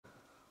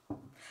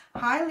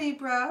Hi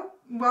Libra,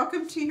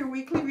 welcome to your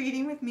weekly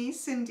reading with me,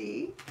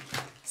 Cindy.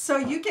 So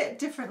you get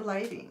different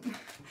lighting.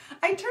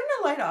 I turned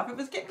the light off. It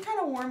was getting kind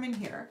of warm in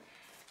here.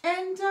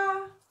 And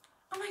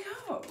I'm like,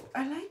 oh,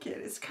 I like it.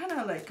 It's kind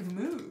of like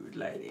mood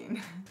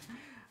lighting.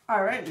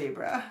 All right,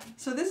 Libra.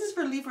 So this is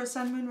for Libra,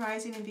 Sun, Moon,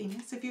 Rising, and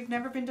Venus. If you've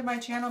never been to my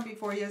channel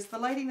before, yes, the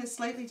lighting is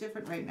slightly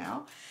different right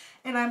now.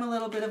 And I'm a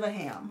little bit of a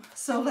ham.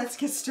 So let's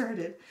get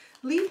started.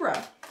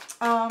 Libra,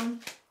 I'm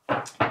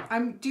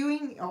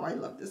doing, oh, I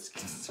love this.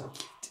 It's so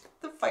cute.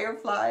 The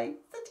firefly,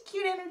 such a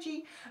cute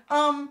energy.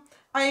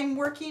 I'm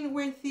working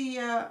with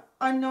the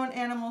Unknown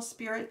Animal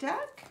Spirit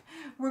deck.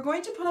 We're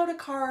going to pull out a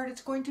card.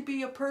 It's going to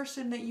be a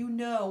person that you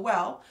know.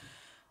 Well,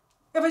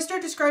 if I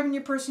start describing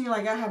your person, you're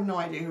like, I have no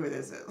idea who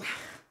this is.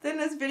 Then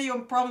this video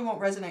probably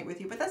won't resonate with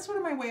you. But that's sort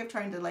of my way of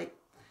trying to like,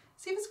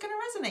 see if it's going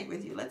to resonate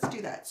with you. Let's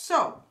do that.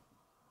 So,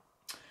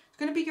 it's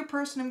going to be your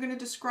person. I'm going to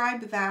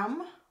describe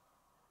them,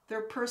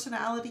 their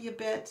personality a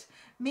bit,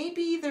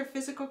 maybe their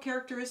physical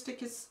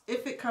characteristic is,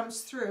 if it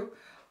comes through.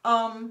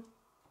 But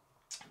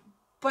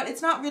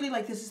it's not really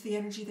like this is the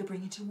energy they're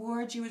bringing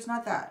towards you. It's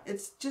not that.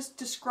 It's just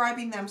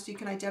describing them so you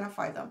can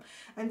identify them.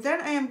 And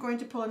then I am going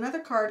to pull another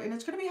card, and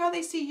it's going to be how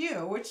they see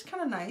you, which is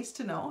kind of nice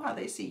to know how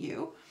they see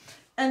you.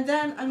 And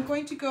then I'm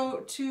going to go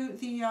to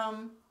the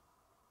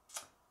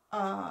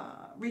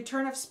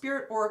Return of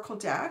Spirit Oracle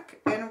deck,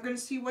 and I'm going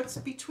to see what's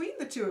between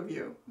the two of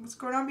you. What's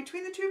going on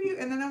between the two of you,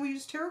 and then I will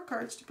use tarot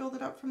cards to build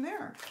it up from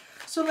there.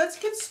 So let's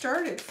get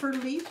started for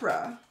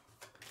Libra.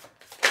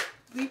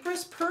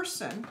 Libra's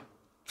person.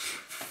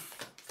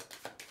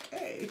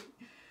 Okay.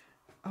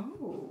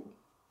 Oh.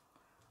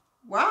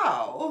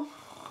 Wow.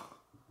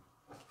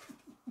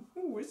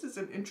 Ooh, this is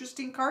an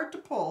interesting card to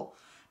pull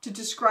to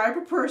describe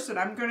a person.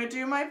 I'm going to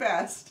do my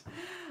best.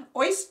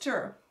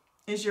 Oyster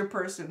is your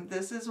person.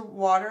 This is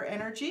water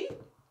energy.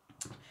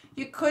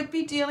 You could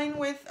be dealing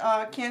with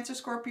Cancer,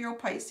 Scorpio,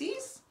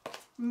 Pisces.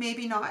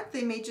 Maybe not.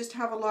 They may just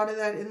have a lot of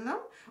that in them.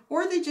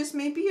 Or they just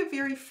may be a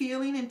very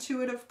feeling,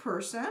 intuitive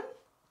person.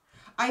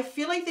 I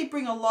feel like they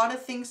bring a lot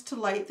of things to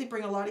light. They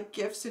bring a lot of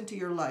gifts into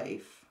your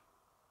life.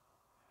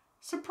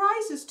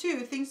 Surprises too.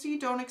 Things that you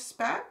don't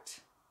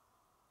expect.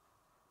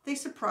 They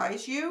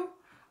surprise you.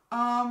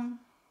 I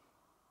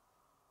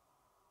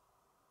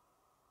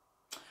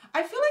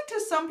feel like to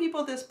some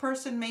people this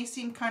person may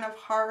seem kind of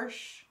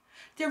harsh.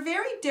 They're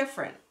very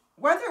different.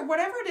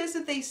 Whatever it is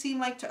that they seem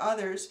like to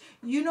others,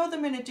 you know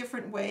them in a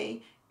different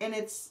way, and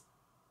it's,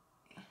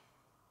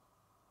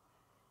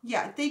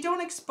 yeah, they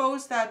don't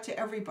expose that to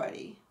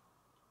everybody.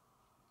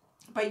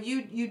 But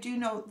you do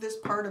know this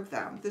part of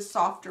them, this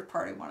softer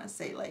part, I want to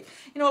say. Like,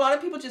 you know, a lot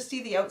of people just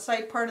see the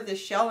outside part of the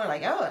shell and they're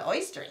like, oh, an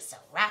oyster is so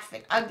rough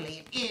and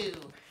ugly, ew.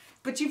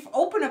 But you've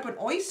opened up an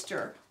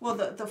oyster. Well,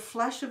 the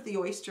flesh of the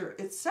oyster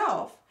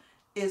itself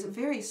is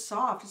very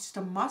soft. It's just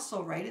a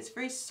muscle, right? It's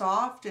very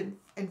soft and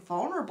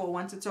vulnerable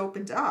once it's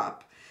opened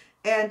up.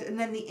 And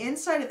then the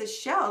inside of the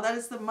shell, that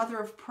is the mother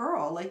of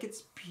pearl. Like,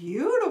 it's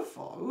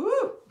beautiful.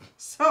 Ooh.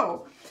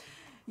 So,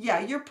 yeah,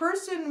 your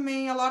person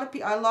may, a lot of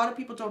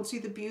people don't see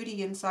the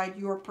beauty inside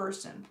your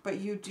person, but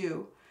you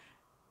do.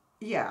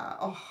 Yeah.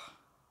 Oh.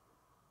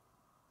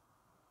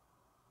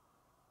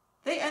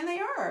 They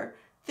are.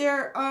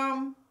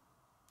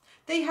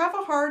 They have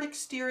a hard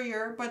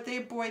exterior, but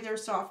they're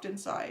soft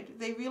inside.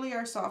 They really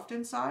are soft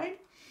inside.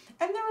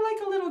 And they're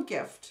like a little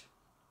gift.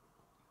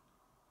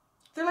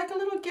 They're like a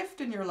little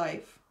gift in your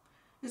life,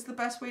 is the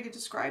best way to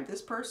describe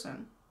this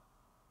person.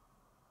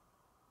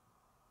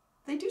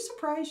 They do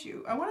surprise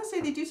you. I want to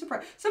say they do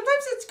surprise.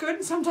 Sometimes it's good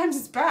and sometimes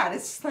it's bad.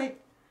 It's just like,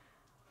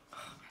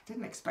 oh, I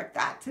didn't expect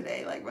that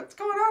today. Like, what's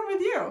going on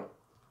with you?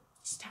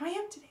 Just how I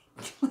am today.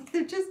 Like,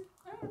 they're just,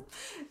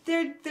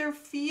 they're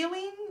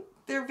feeling,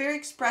 they're very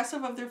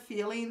expressive of their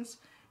feelings.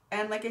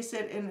 And like I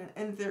said,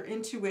 in their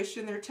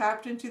intuition, they're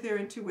tapped into their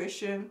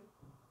intuition.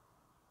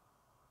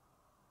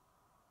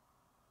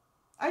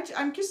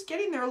 I'm just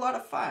getting they're a lot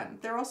of fun.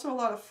 They're also a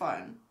lot of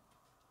fun.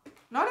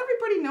 Not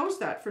everybody knows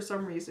that for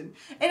some reason.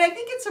 And I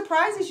think it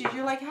surprises you.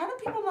 You're like, how do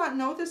people not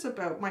know this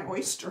about my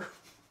oyster?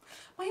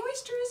 My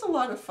oyster is a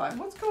lot of fun.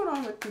 What's going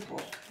on with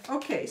people?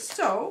 Okay,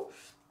 so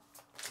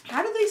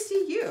how do they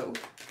see you?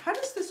 How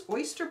does this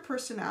oyster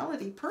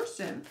personality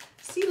person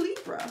see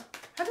Libra?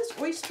 How does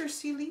oyster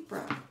see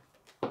Libra?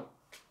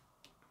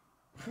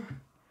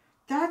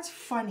 That's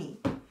funny.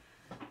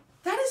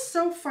 That is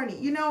so funny.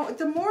 You know,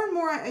 the more and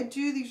more I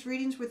do these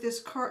readings with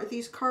these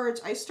cards,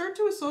 I start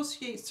to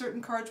associate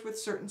certain cards with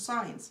certain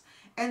signs.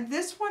 And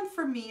this one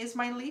for me is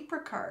my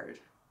Libra card.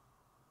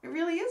 It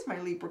really is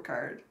my Libra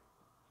card.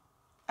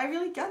 I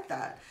really get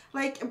that.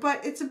 Like,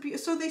 but it's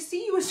so they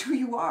see you as who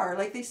you are.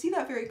 Like, they see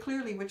that very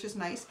clearly, which is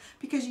nice,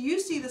 because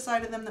you see the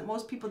side of them that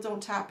most people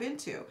don't tap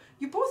into.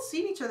 You're both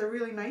seeing each other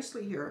really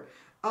nicely here.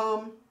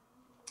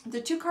 The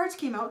two cards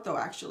came out though,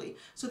 actually.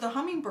 So the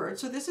hummingbird.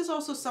 So this is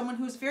also someone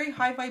who's very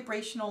high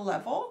vibrational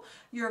level.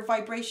 Your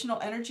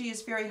vibrational energy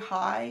is very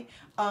high.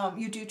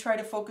 You do try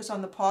to focus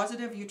on the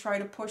positive. You try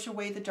to push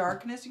away the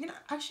darkness. You know,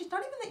 actually, it's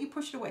not even that you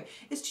push it away.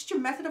 It's just your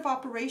method of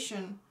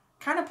operation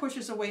kind of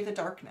pushes away the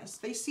darkness.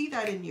 They see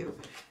that in you.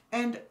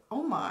 And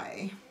oh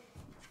my,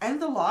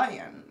 and the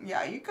Lion.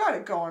 Yeah, you got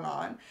it going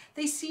on.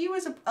 They see you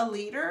as a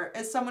leader,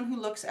 as someone who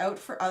looks out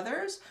for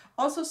others.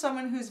 Also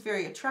someone who's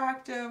very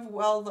attractive,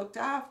 well looked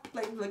after,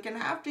 like looking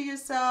after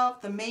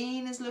yourself. The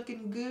mane is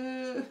looking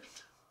good.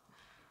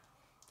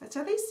 That's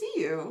how they see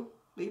you,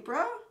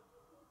 Libra.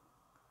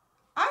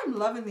 I'm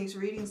loving these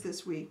readings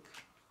this week.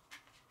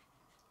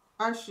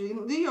 Actually,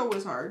 Leo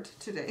was hard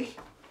today,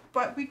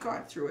 but we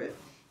got through it.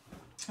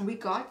 We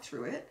got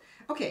through it.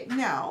 Okay,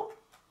 now,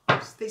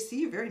 they see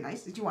you very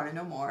nicely. Do you want to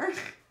know more?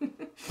 Do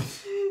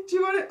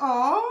you want to,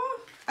 oh,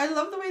 I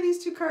love the way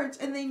these two cards,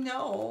 and they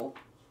know.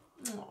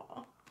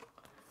 Aww.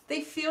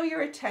 They feel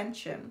your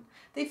attention.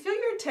 They feel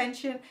your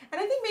attention,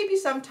 and I think maybe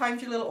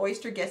sometimes your little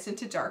oyster gets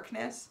into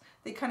darkness.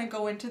 They kind of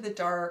go into the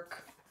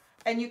dark,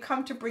 and you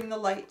come to bring the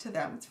light to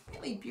them. It's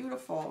really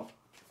beautiful.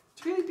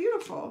 It's really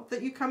beautiful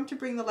that you come to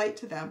bring the light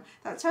to them.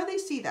 That's how they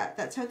see that.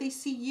 That's how they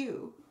see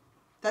you.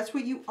 That's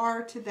what you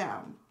are to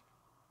them.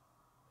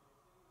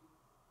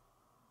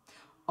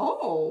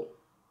 Oh.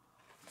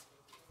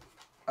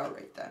 All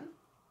right then.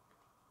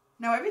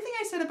 Now everything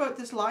I said about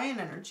this Lion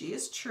energy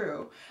is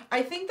true.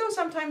 I think though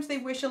sometimes they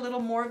wish a little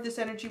more of this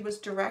energy was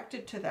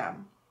directed to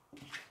them.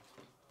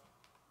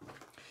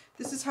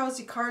 This is how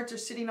the cards are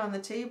sitting on the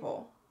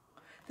table.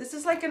 This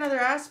is like another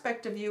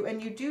aspect of you,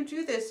 and you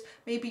do this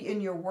maybe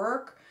in your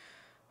work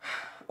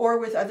or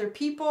with other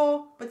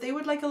people, but they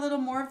would like a little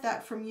more of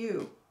that from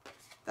you.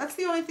 That's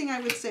the only thing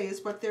I would say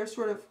is what they're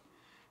sort of,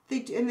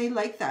 they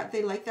like that.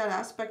 They like that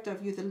aspect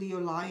of you, the Leo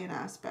Lion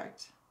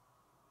aspect.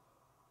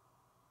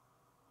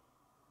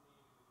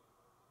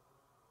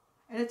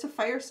 And it's a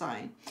fire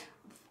sign.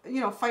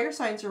 You know, fire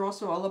signs are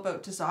also all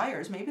about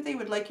desires. Maybe they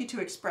would like you to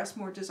express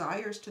more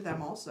desires to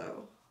them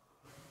also.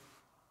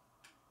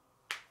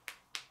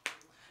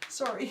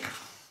 Sorry,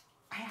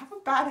 I have a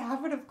bad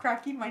habit of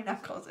cracking my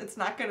knuckles. It's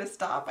not going to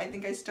stop. I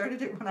think I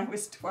started it when I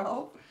was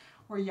 12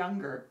 or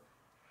younger.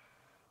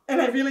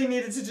 And I really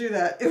needed to do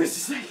that. It was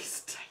just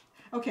like,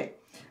 okay.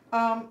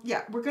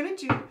 Yeah, we're going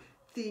to do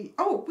the,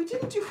 oh, we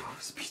didn't do what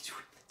was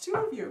between the two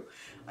of you.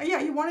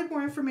 Yeah, you wanted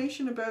more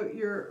information about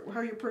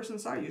how your person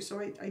saw you. So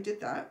I did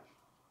that.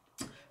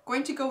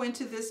 Going to go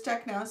into this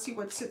deck now and see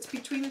what sits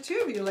between the two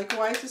of you. Like,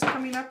 why is this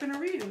coming up in a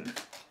reading?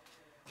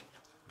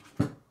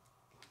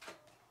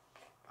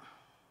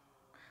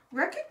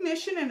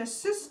 Recognition and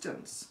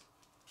assistance.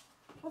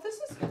 Well, this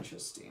is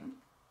interesting.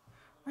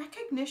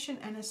 Recognition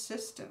and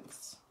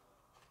assistance.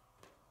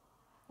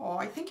 Oh,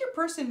 I think your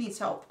person needs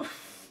help.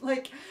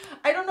 Like,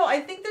 I don't know. I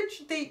think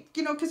they,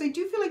 you know, because I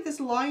do feel like this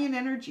Lion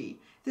energy,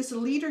 this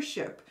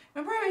leadership.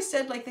 Remember how I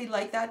said like they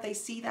like that, they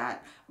see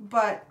that,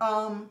 but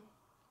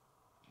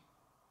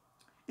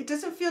it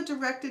doesn't feel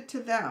directed to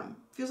them.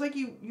 It feels like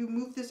you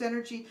move this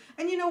energy,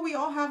 and you know we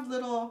all have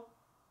little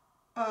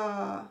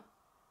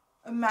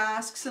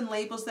masks and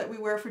labels that we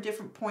wear for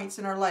different points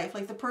in our life.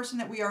 Like the person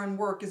that we are in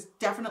work is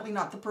definitely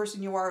not the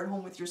person you are at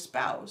home with your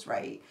spouse,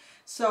 right?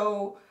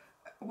 So,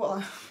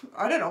 well,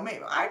 I don't know,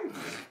 maybe I'm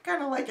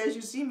kind of like, as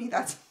you see me,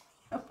 that's,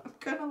 I'm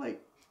kind of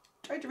like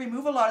trying to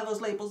remove a lot of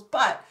those labels,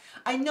 but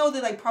I know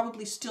that I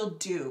probably still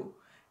do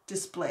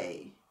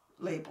display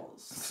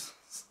labels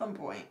at some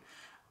point.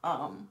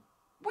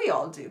 We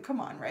all do,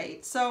 come on,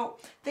 right? So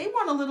they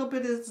want a little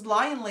bit of this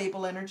Lion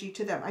label energy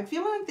to them. I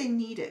feel like they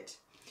need it.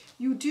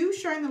 You do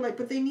shine the light,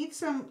 but they need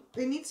some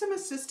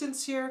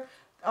assistance here.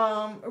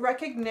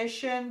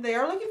 Recognition. They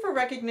are looking for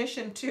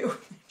recognition too.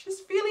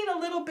 Just feeling a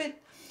little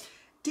bit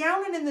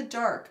down and in the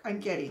dark, I'm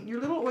getting. Your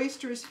little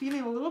oyster is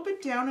feeling a little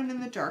bit down and in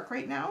the dark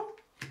right now.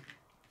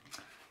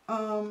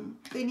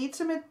 They need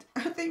some,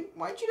 they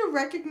want you to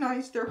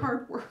recognize their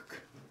hard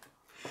work.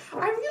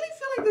 I really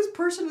feel like this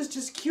person is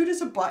just cute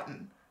as a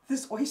button.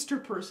 This oyster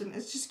person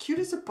is just cute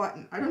as a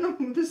button. I don't know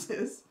who this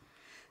is.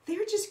 They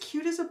are just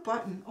cute as a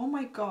button. Oh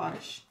my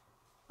gosh.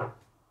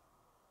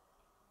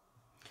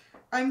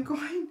 I'm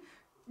going,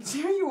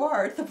 there you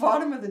are at the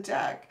bottom of the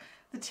deck.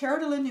 The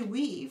Tarot de la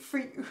Nuit for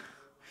you.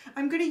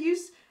 I'm going to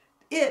use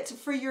it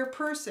for your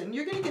person.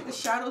 You're going to get the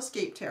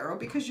Shadowscape Tarot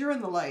because you're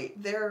in the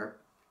light. They're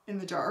in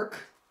the dark,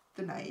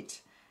 the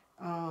night.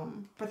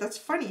 But that's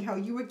funny how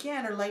you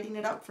again are lighting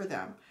it up for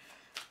them.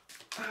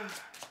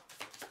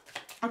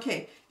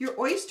 Okay, your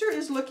oyster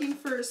is looking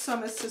for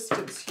some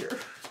assistance here.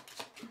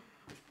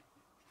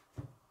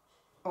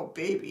 Oh,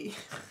 baby.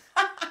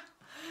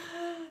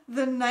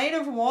 The Knight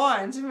of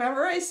Wands.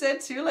 Remember I said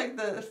too, like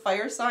the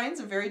fire signs,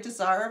 a very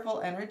desirable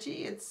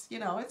energy. It's, you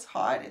know, it's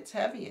hot, it's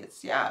heavy.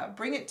 It's, yeah,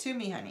 bring it to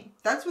me, honey.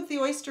 That's what the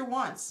oyster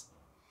wants.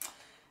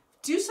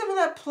 Do some of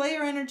that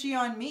player energy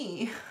on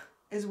me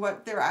is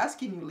what they're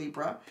asking you,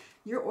 Libra.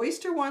 Your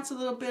oyster wants a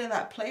little bit of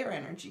that player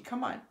energy.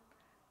 Come on.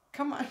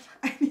 Come on.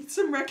 I need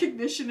some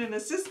recognition and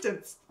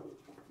assistance.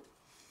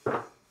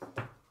 I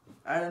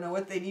don't know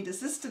what they need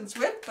assistance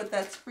with, but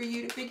that's for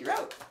you to figure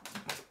out.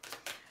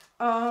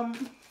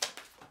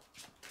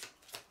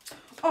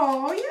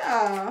 Oh,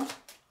 yeah.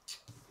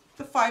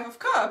 the Five of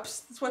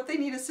Cups. That's what they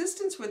need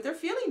assistance with. They're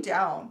feeling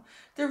down.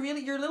 They're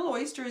really, your little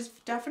oyster is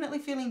definitely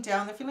feeling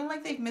down. They're feeling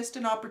like they've missed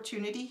an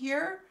opportunity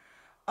here.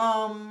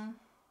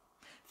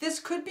 This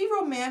could be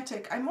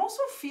romantic. I'm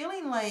also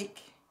feeling like,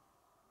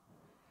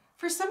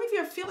 for some of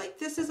you, I feel like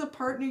this is a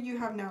partner you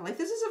have now. Like,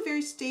 this is a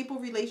very stable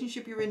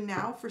relationship you're in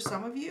now for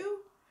some of you.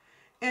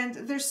 And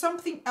there's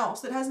something else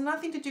that has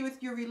nothing to do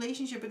with your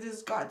relationship, but this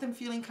has got them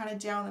feeling kind of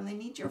down, and they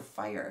need your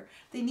fire.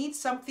 They need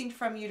something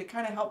from you to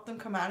kind of help them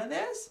come out of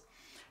this.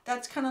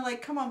 That's kind of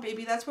like, come on,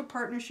 baby, that's what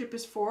partnership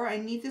is for. I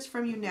need this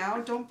from you now.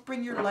 Don't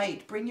bring your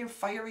light. Bring your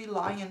fiery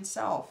lion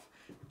self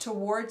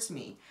towards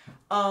me.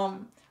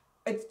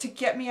 To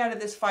get me out of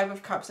this Five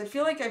of Cups. I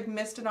feel like I've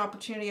missed an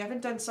opportunity. I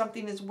haven't done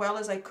something as well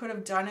as I could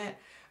have done it.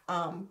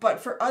 But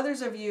for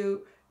others of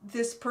you,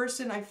 this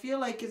person I feel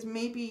like is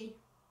maybe,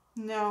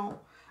 no.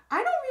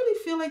 I don't really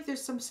feel like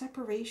there's some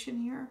separation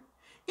here.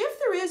 If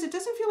there is, it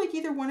doesn't feel like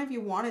either one of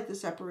you wanted the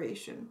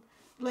separation.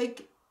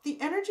 Like, the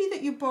energy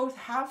that you both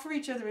have for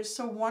each other is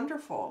so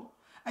wonderful.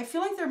 I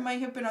feel like there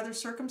might have been other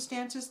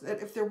circumstances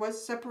that if there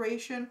was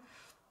separation,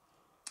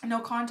 no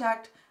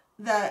contact,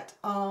 that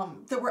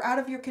that were out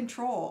of your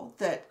control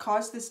that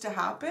caused this to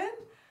happen.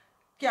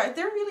 Yeah,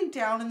 they're really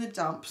down in the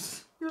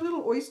dumps. Your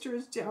little oyster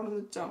is down in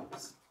the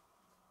dumps.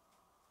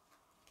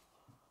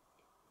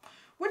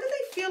 What do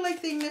they feel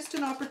like they missed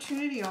an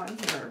opportunity on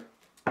here?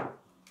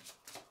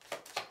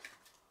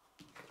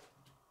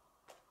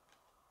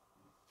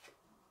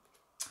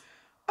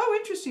 Oh,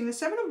 interesting. The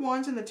Seven of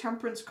Wands and the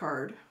Temperance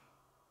card.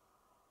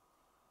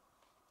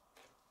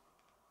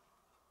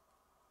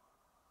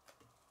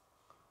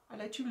 I'll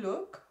let you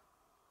look.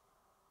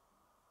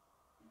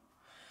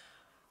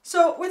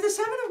 So with the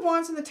Seven of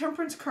Wands and the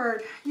Temperance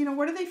card, you know,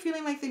 what are they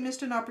feeling like they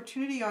missed an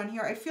opportunity on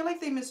here? I feel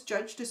like they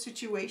misjudged a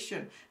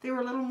situation. They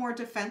were a little more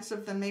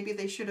defensive than maybe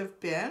they should have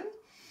been.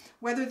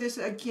 Whether this,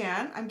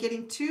 again, I'm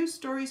getting two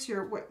stories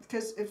here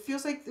because it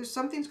feels like there's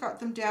something's got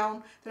them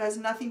down that has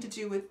nothing to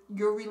do with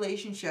your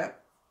relationship.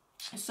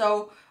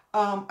 So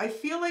I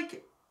feel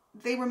like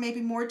they were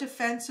maybe more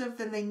defensive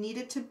than they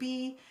needed to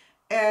be,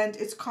 and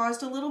it's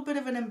caused a little bit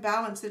of an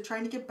imbalance. They're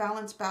trying to get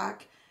balance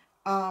back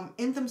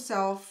in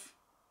themselves.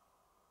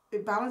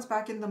 Balance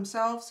back in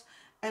themselves,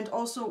 and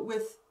also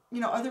with,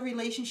 you know, other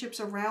relationships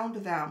around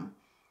them.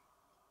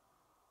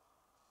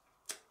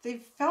 They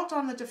felt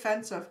on the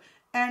defensive.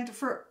 And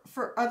for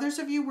others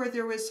of you where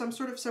there was some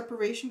sort of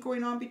separation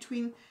going on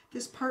between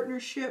this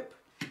partnership,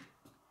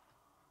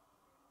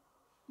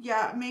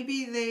 yeah,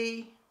 maybe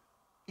they,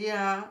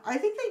 yeah, I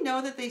think they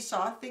know that they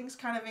saw things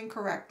kind of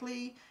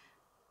incorrectly.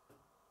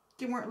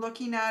 They weren't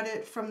looking at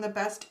it from the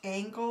best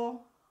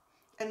angle,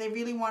 and they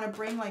really want to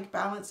bring like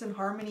balance and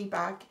harmony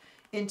back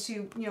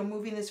into, you know,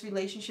 moving this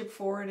relationship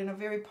forward in a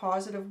very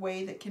positive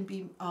way that can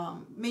be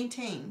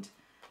maintained.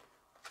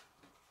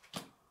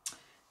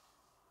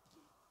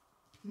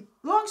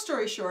 Long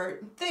story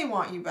short, they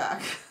want you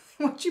back.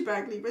 They want you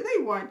back, Libra.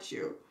 They want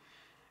you.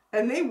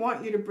 And they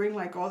want you to bring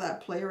like all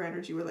that player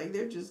energy where like,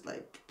 they're just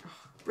like, oh,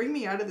 bring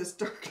me out of this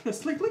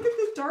darkness. Like, look at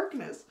this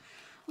darkness.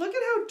 Look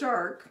at how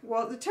dark.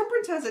 Well, the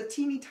Temperance has a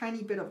teeny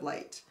tiny bit of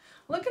light.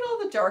 Look at all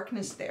the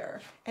darkness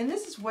there. And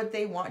this is what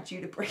they want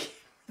you to bring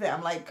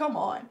them. Like, come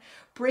on.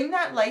 Bring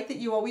that light that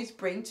you always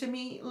bring to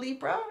me,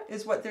 Libra,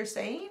 is what they're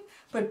saying.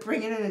 But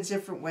bring it in a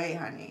different way,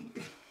 honey.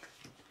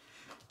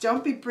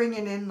 Don't be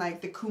bringing in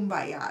like the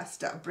kumbaya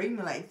stuff. Bring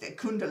like the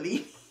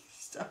kundalini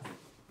stuff.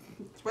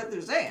 That's what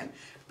they're saying.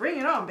 Bring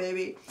it on,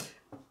 baby.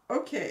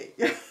 Okay.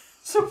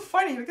 So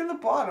funny. Look at the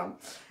bottom.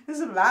 There's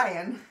a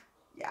lion.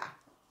 Yeah.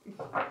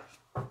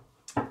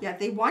 Yeah,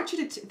 they want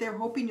you to, they're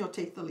hoping you'll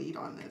take the lead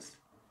on this.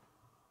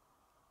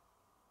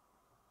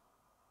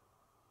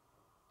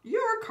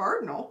 You're a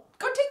cardinal.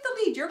 Go take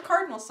the lead. You're a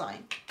cardinal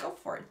sign. Go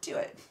for it. Do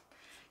it.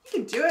 You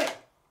can do it.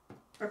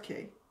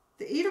 Okay.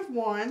 The Eight of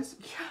Wands.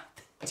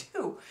 Yeah, they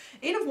do.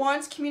 Eight of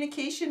Wands,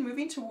 communication,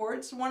 moving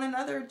towards one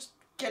another,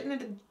 getting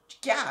into,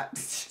 yeah.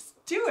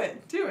 Just do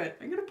it. Do it.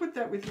 I'm going to put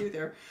that with you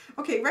there.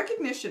 Okay,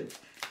 recognition.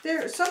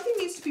 There, something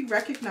needs to be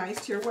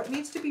recognized here. What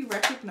needs to be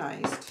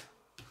recognized?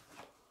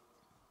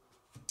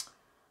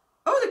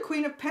 Oh, the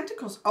Queen of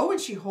Pentacles. Oh, and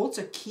she holds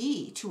a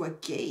key to a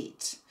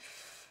gate.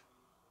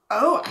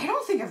 Oh, I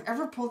don't think I've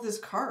ever pulled this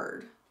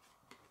card.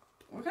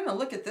 We're going to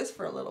look at this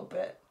for a little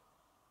bit.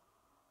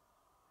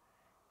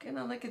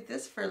 Gonna look at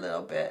this for a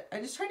little bit.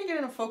 I'm just trying to get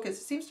into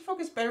focus. It seems to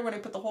focus better when I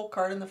put the whole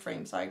card in the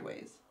frame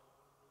sideways.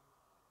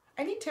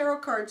 I need tarot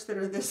cards that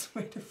are this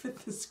way to fit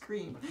the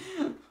screen.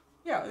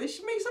 Yeah, they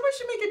should make, someone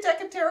should make a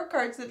deck of tarot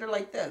cards that are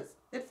like this.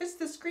 It fits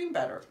the screen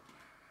better.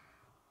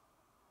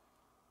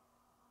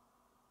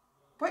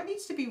 What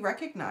needs to be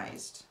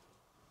recognized?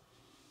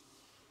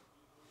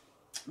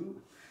 Ooh.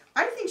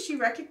 I think she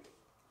recognized.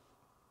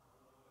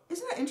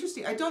 Isn't that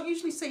interesting? I don't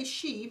usually say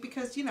she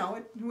because, you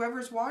know,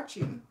 whoever's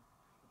watching.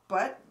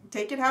 But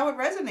take it how it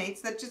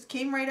resonates. That just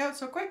came right out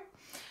so quick.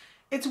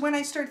 It's when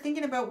I start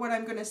thinking about what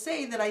I'm going to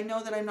say that I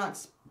know that I'm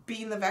not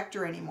being the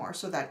vector anymore.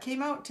 So that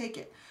came out. Take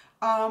it.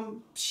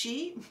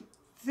 She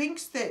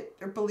thinks that,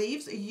 or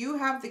believes, you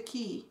have the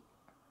key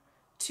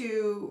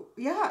to,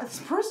 yeah, this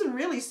person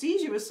really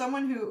sees you as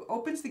someone who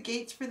opens the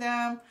gates for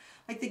them,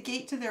 like the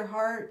gate to their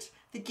heart,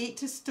 the gate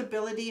to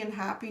stability and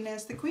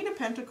happiness. The Queen of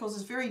Pentacles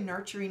is very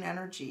nurturing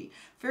energy,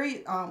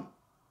 very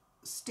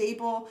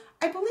stable.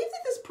 I believe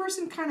that this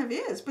person kind of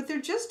is, but they're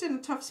just in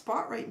a tough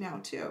spot right now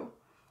too.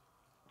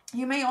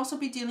 You may also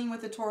be dealing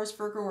with a Taurus,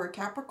 Virgo, or a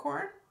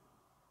Capricorn.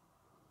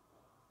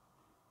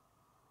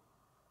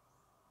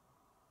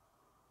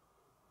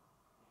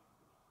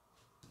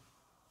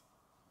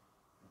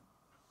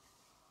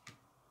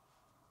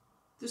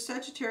 The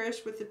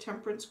Sagittarius with the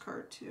Temperance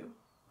card too.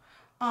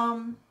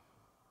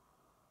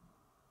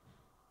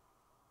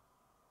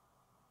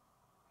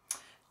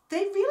 They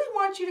really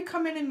want you to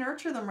come in and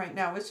nurture them right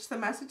now. It's just the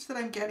message that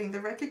I'm getting.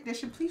 The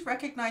recognition. Please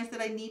recognize that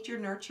I need your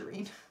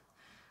nurturing.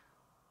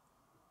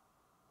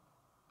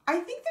 I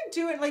think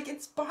they're doing, like,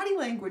 it's body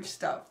language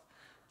stuff.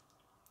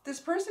 This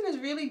person is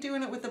really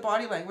doing it with the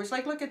body language.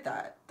 Like, look at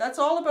that. That's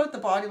all about the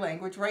body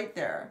language right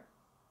there.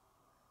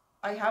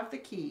 I have the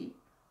key.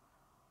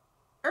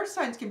 Earth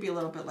signs can be a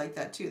little bit like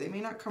that too. They may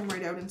not come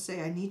right out and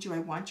say, I need you, I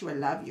want you, I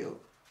love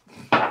you.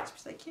 It's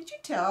just like, can't you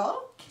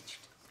tell?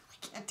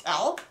 I can't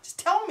tell. Just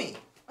tell me.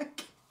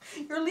 Like,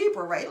 you're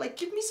Libra, right? Like,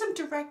 give me some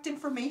direct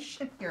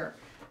information here.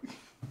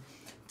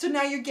 So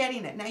now you're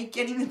getting it. Now you're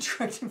getting the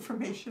direct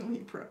information,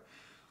 Libra.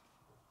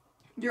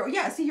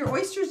 Yeah, see, your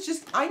oysters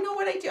just, I know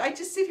what I do. I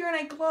just sit here and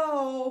I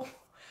glow.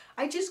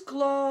 I just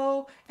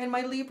glow, and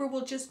my Libra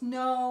will just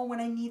know when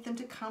I need them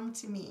to come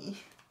to me.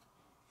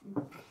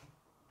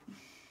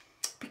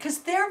 Because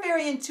they're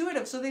very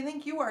intuitive, so they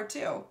think you are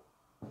too.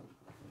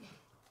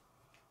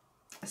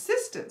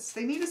 Assistance.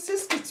 They need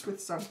assistance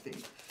with something.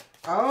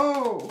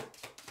 Oh,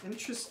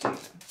 interesting.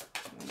 I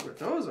wonder what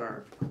those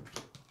are.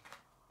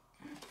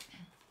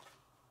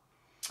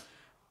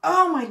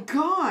 Oh my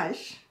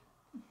gosh.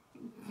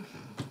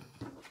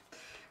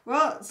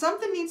 Well,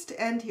 something needs to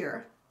end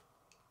here.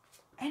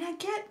 And I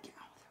get,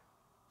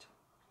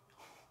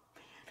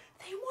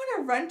 they want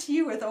to run to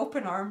you with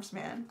open arms,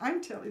 man.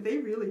 I'm telling you, they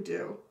really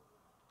do.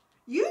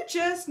 You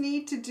just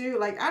need to do,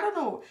 like, I don't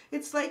know.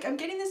 It's like, I'm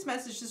getting this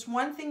message, just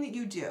one thing that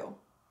you do.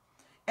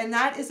 And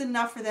that is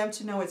enough for them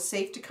to know it's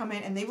safe to come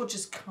in, and they will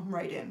just come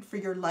right in for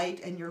your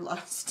light and your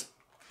lust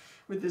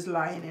with this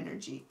lion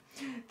energy.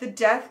 The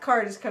death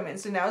card has come in.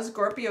 So now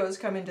Scorpio has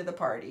come into the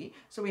party.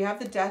 So we have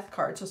the death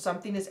card. So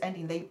something is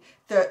ending.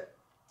 The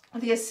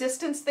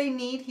assistance they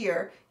need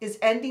here is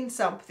ending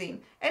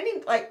something.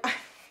 Ending, like, I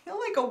feel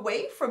like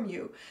away from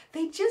you.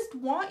 They just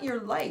want your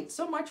light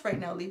so much right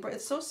now, Libra.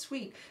 It's so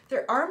sweet.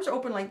 Their arms are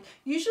open. Like,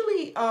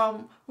 usually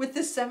with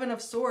the Seven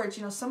of Swords,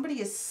 you know, somebody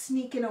is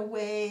sneaking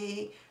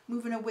away,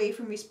 moving away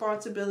from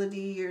responsibility.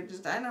 You're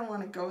just, I don't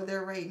want to go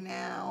there right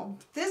now.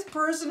 This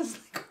person is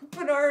like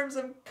open arms.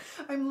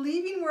 I'm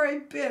leaving where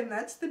I've been.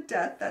 That's the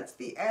death. That's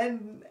the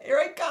end. Here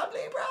I come,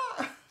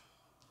 Libra.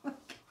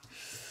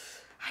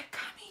 I'm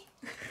coming.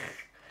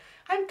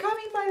 I'm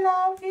coming, my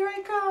love. Here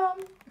I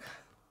come.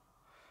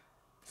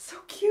 So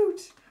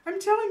cute. I'm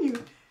telling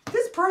you,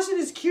 this person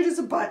is cute as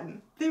a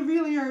button. They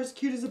really are as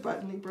cute as a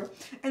button, Libra.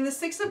 And the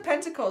Six of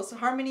Pentacles,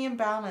 harmony and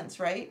balance,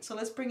 right? So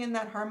let's bring in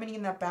that harmony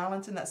and that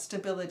balance and that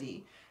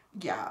stability.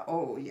 Yeah.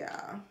 Oh,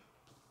 yeah.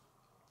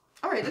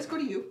 All right, let's go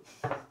to you.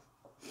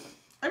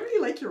 I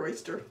really like your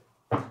oyster.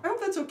 I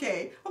hope that's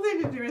okay. I hope they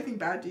didn't do anything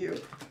bad to you.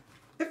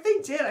 If they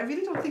did, I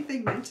really don't think they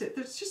meant it.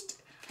 There's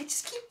just, I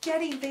just keep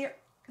getting,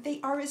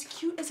 they are as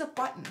cute as a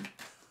button.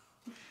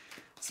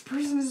 This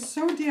person is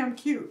so damn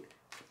cute.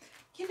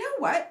 You know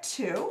what,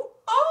 too?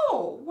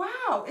 Oh,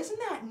 wow. Isn't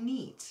that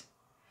neat?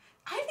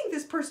 I think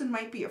this person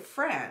might be a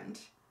friend.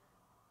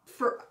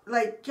 For,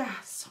 like, yeah,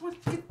 someone,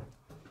 it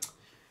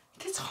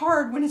gets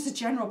hard when it's a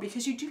general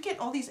because you do get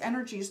all these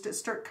energies that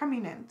start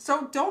coming in.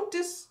 So don't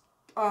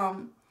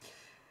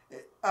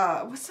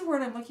what's the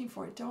word I'm looking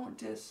for? I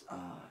don't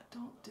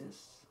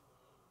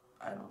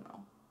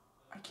know.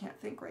 I can't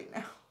think right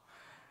now.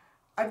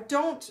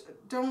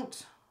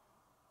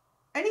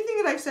 Anything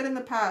that I've said in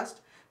the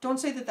past, don't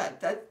say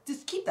that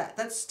just keep that.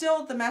 That's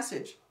still the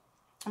message.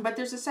 But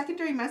there's a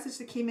secondary message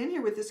that came in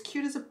here with this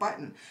cute as a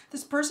button.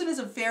 This person is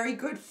a very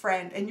good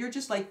friend, and you're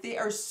just like, they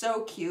are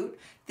so cute.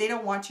 They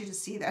don't want you to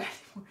see that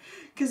anymore.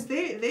 Because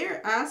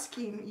they're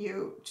asking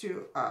you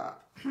to,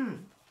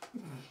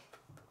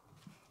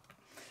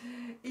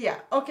 yeah,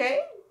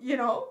 okay, you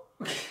know,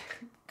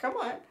 come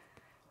on.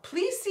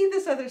 Please see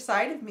this other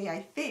side of me,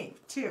 I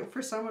think, too,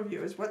 for some of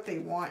you, is what they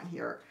want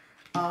here.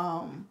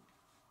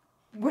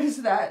 What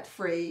is that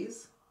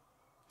phrase?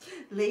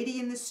 Lady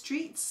in the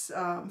streets,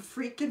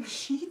 freak in the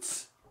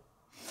sheets.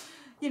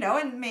 You know,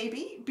 and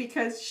maybe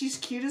because she's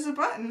cute as a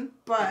button,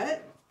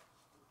 but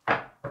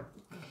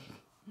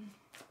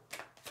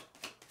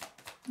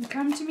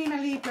come to me,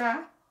 my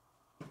Libra.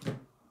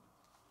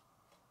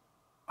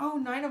 Oh,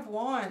 Nine of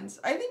Wands.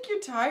 I think you're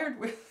tired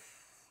with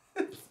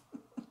I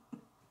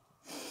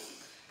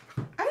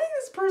think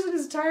this person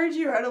has tired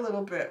you out a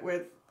little bit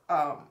with,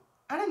 I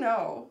don't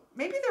know.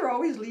 Maybe they're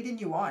always leading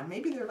you on.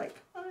 Maybe they're like,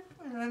 oh,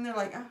 and then they're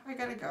like, oh, I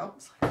gotta go.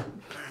 It's like,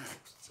 what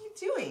are you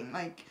doing?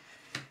 Like,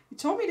 you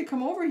told me to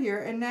come over here,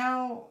 and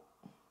now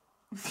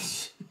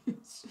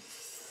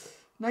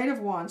Knight of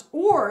Wands.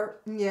 Or,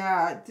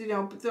 yeah, you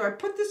know, so I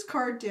put this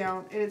card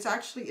down and it's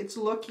actually, it's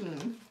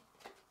looking,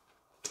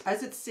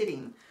 as it's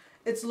sitting,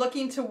 it's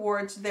looking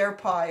towards their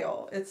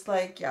pile. It's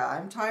like, yeah,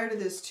 I'm tired of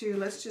this too.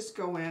 Let's just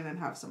go in and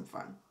have some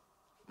fun.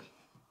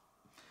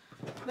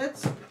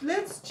 Let's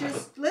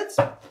just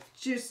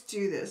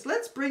do this.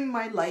 Let's bring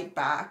my light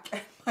back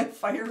and my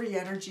fiery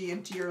energy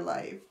into your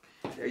life.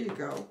 There you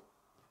go.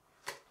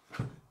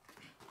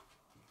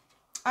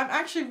 I'm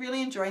actually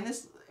really enjoying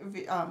this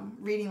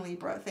reading,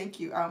 Libra. Thank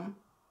you.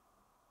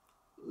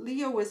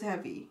 Leo was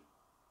heavy.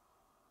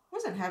 It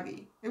wasn't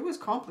heavy. It was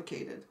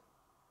complicated.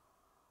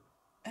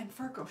 And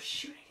Virgo,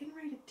 shoot, I didn't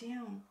write it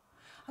down.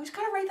 I was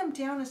going to write them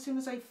down as soon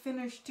as I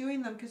finish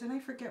doing them because then I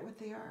forget what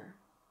they are.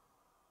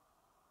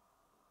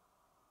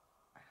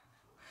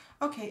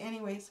 Okay,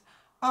 anyways.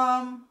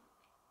 Nine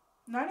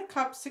of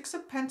Cups, Six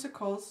of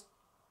Pentacles,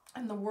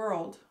 and the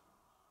World.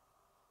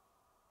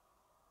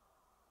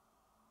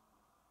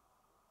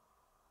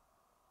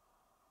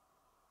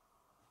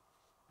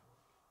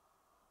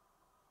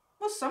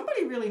 Well,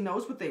 somebody really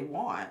knows what they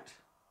want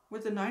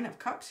with the Nine of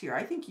Cups here.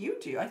 I think you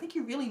do. I think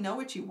you really know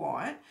what you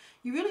want.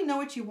 You really know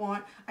what you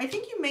want. I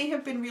think you may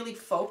have been really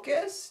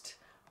focused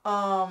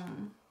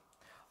on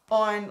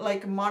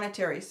like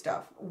monetary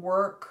stuff,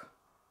 work,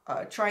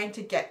 trying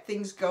to get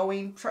things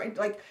going,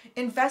 like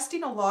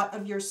investing a lot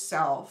of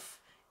yourself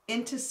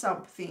into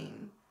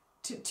something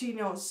to you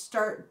know,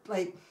 start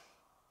like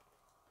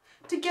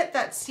to get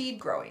that seed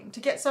growing,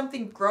 to get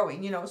something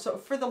growing, you know, so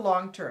for the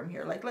long term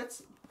here, like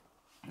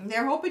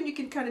they're hoping you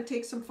can kind of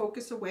take some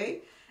focus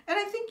away. And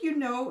I think, you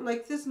know,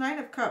 like this Nine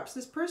of Cups,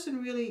 this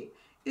person really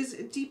is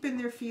deep in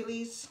their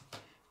feelies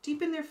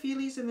and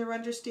their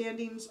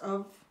understandings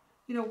of,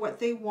 you know, what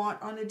they want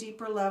on a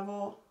deeper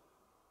level.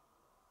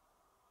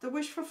 The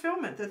wish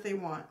fulfillment that they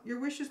want. Your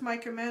wish is my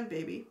command,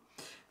 baby.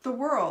 The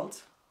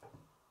World.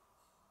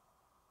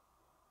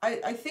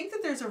 I think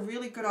that there's a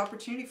really good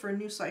opportunity for a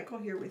new cycle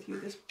here with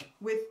you.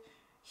 With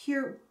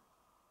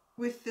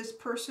this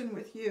person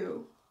with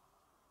you.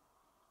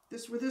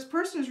 This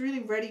person is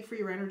really ready for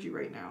your energy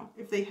right now.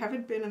 If they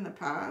haven't been in the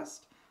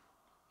past.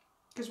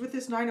 Because with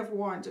this Nine of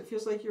Wands, it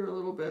feels like you're a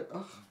little bit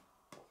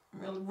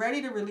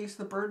ready to release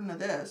the burden of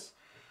this.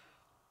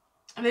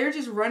 And they're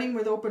just running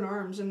with open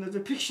arms in the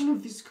depiction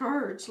of these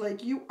cards.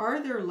 Like, you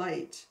are their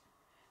light.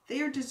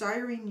 They are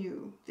desiring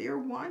you. They are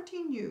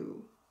wanting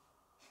you.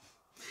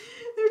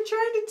 They're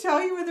trying to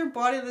tell you with their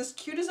body, this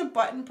cute as a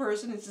button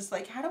person is just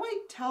like, how do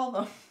I tell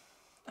them?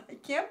 I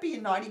can't be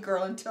a naughty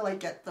girl until I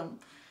get them.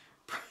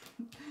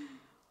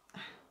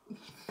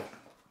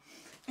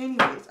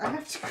 Anyways, I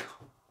have to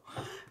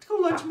go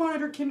lunch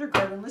monitor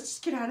kindergarten. Let's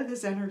just get out of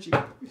this energy.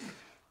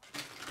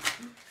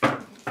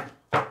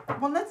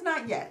 Well, that's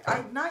not yet.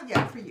 Not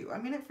yet for you.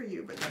 I'm in it for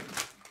you, but then.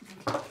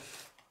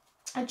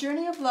 A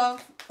Journey of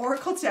Love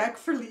Oracle deck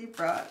for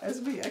Libra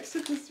as we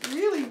exit this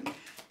really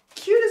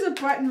cute as a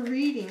button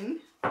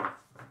reading.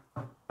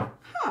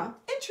 Huh,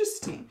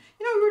 interesting.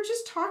 You know, we were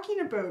just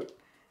talking about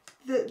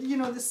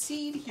the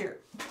seed here.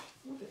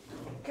 Come here.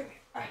 Come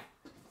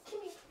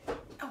here.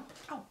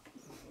 Ow.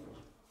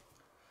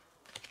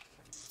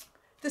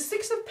 The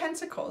Six of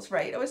Pentacles,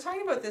 right? I was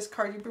talking about this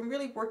card. You've been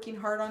really working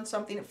hard on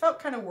something. It felt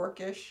kind of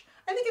workish.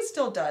 I think it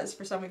still does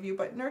for some of you,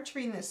 but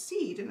nurturing this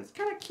seed, and it's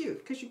kind of cute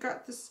because you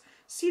got this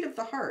Seed of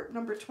the Heart,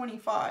 number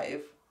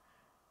 25.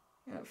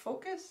 You know,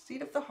 focus,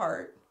 Seed of the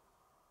Heart,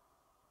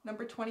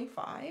 number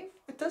 25.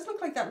 It does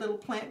look like that little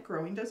plant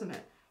growing, doesn't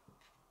it?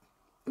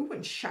 Ooh,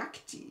 and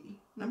Shakti,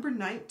 number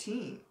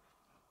 19.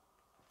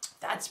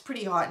 That's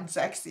pretty hot and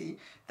sexy.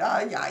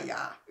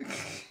 Yeah.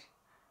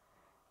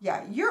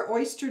 Yeah, your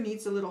oyster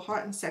needs a little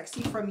hot and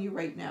sexy from you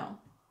right now.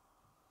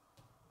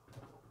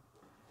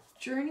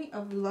 Journey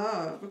of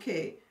Love.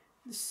 Okay,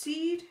 the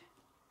Seed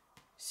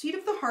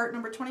of the Heart,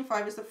 number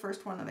 25 is the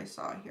first one that I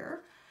saw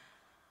here.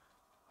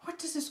 What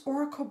does this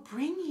oracle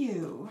bring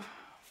you?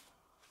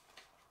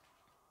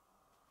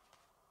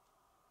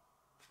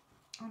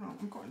 Oh no,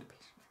 I'm going to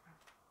paste.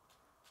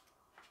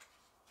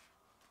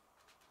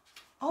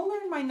 I'll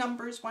learn my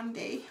numbers one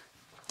day.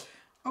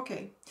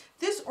 Okay,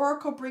 this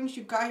oracle brings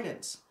you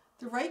guidance.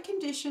 The right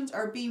conditions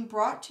are being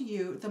brought to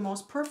you, the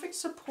most perfect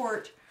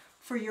support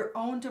for your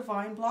own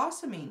divine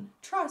blossoming.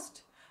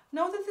 Trust.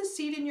 Know that the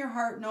seed in your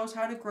heart knows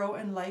how to grow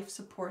and life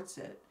supports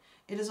it.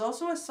 It is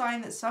also a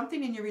sign that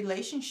something in your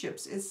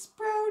relationships is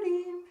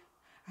sprouting.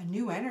 A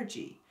new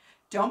energy.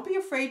 Don't be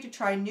afraid to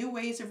try new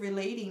ways of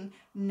relating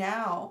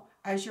now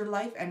as your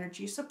life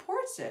energy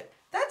supports it.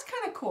 That's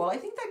kind of cool. I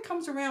think that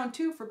comes around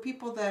too for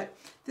people that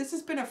this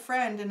has been a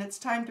friend and it's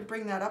time to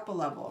bring that up a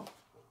level.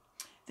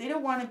 They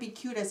don't want to be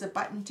cute as a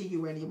button to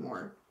you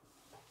anymore.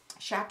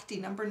 Shakti,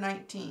 number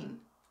 19.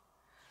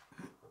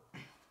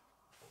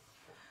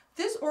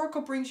 This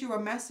oracle brings you a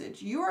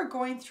message. You are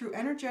going through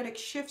energetic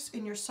shifts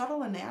in your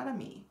subtle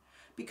anatomy.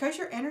 Because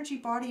your energy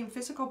body and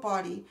physical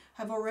body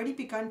have already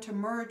begun to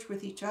merge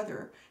with each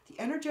other, the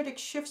energetic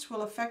shifts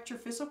will affect your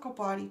physical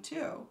body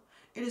too.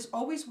 It is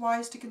always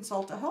wise to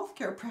consult a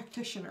healthcare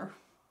practitioner.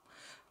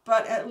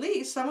 But at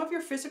least some of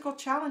your physical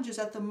challenges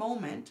at the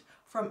moment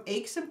from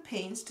aches and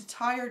pains to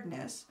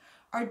tiredness,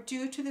 are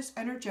due to this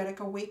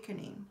energetic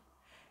awakening.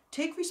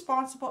 Take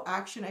responsible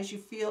action as you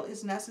feel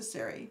is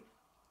necessary,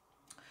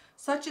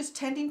 such as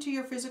tending to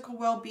your physical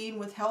well-being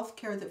with health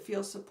care that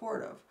feels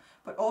supportive.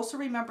 But also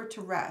remember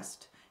to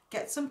rest.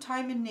 Get some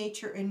time in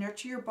nature and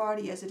nurture your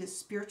body as it is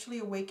spiritually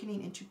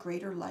awakening into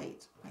greater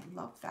light. I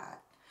love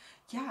that.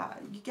 Yeah,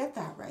 you get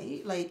that,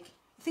 right? Like,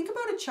 think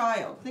about a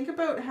child. Think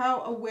about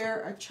how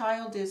aware a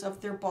child is of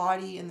their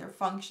body and their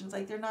functions.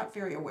 Like, they're not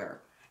very aware.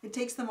 It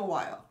takes them a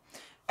while.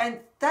 And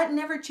that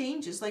never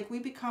changes. Like, we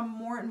become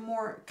more and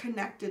more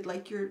connected.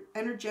 Like, your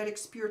energetic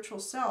spiritual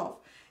self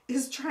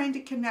is trying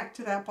to connect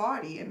to that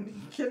body.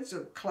 And kids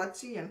are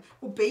klutzy. And,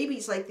 well,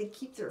 babies, like, they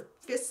keep their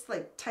fists,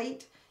 like,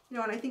 tight. You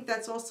know, and I think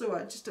that's also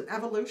just an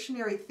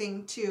evolutionary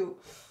thing to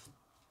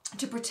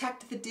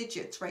protect the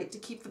digits, right? To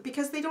keep the,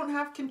 because they don't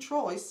have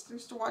control. I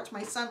used to watch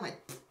my son,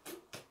 like,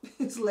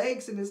 his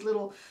legs in his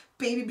little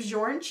baby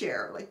Bjorn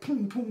chair, like,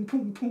 boom, boom,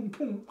 boom, boom,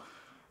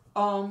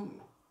 boom.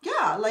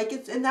 Yeah, like,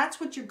 it's, and that's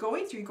what you're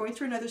going through. You're going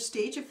through another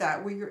stage of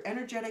that, where your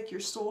energetic, your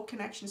soul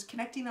connection is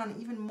connecting on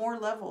even more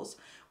levels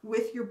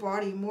with your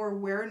body, more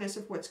awareness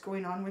of what's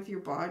going on with your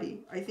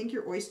body. I think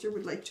your oyster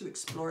would like to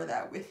explore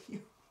that with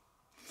you.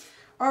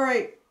 All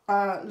right,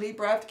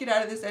 Libra, I have to get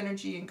out of this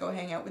energy and go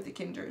hang out with the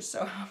kinders.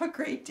 So have a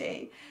great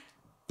day.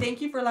 Thank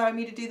you for allowing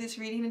me to do this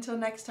reading. Until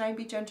next time,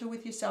 be gentle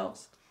with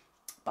yourselves.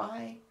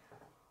 Bye.